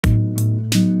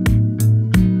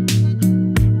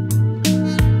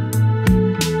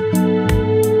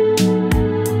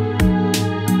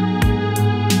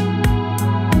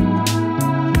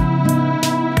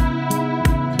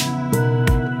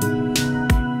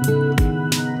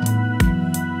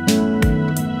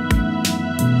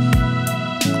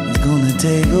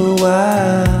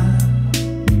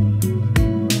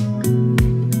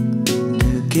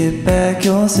take back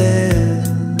yourself.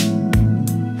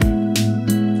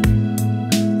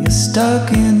 You're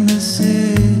stuck in the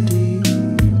city.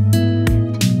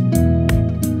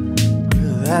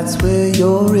 Well, that's where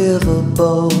your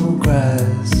riverboat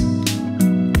cries.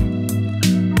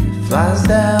 It flies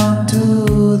down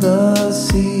to the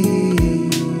sea.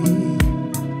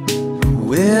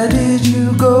 Where did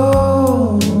you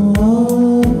go?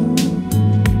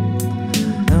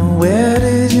 And where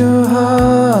did your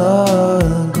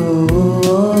heart go?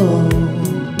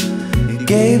 You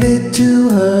gave it to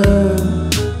her.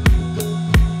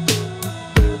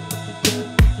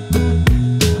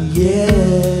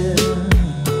 Yeah.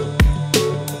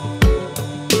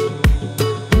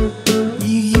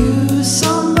 You use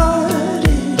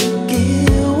somebody to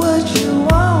get what you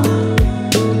want,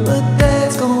 but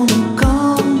that's gonna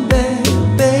come back,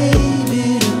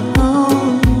 baby, to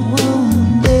haunt you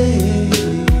one day.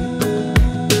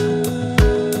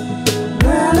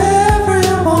 Well,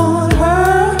 everyone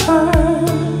hurts.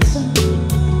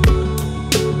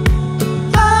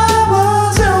 I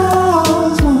was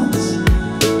yours once,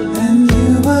 and you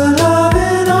were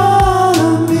loving all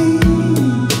of me.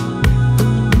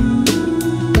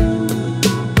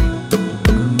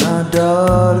 My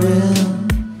darling,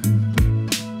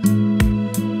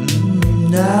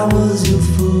 I was your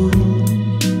fool.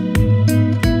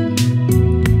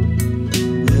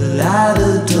 Well, I'd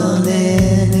have done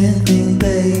anything,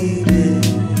 baby,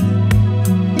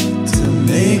 to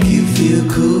make you feel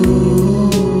cool.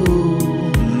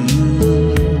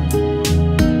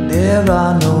 There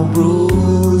are no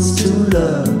rules to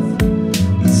love.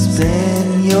 You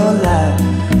spend your life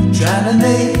trying to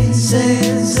make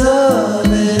sense of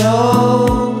it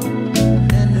all,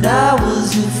 and I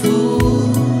was your fool.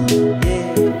 Yeah.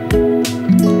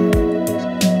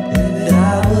 And I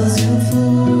was your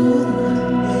fool.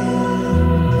 Yeah.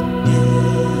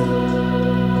 Yeah.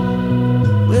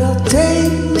 Well,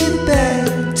 take me back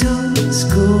to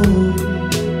school.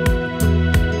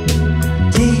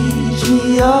 Teach me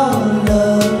all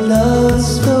of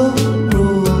love's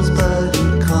rules, but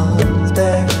it comes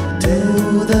back to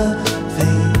the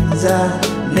things I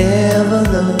never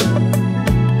learned.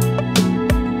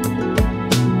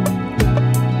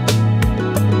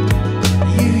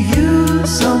 You use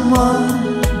someone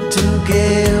to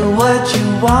get what you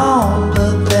want,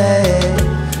 but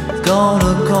that's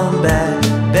gonna come back,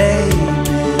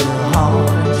 baby, to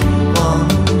haunt you one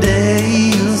day.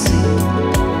 You'll see.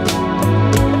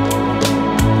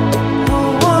 Oh,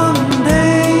 one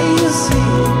day you'll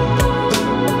see.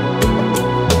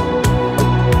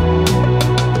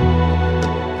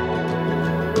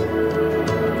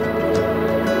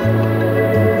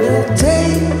 Well,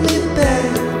 take me back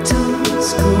to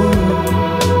school.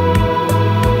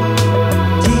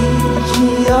 Teach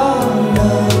me all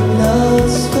of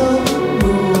love's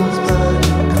rules, but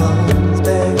it comes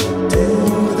back to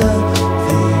the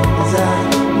things I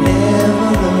never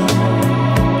learned.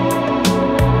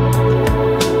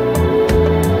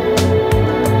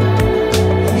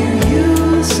 You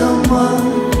use someone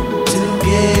to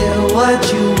get what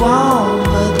you want,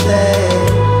 but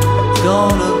that's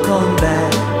gonna come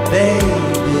back, baby.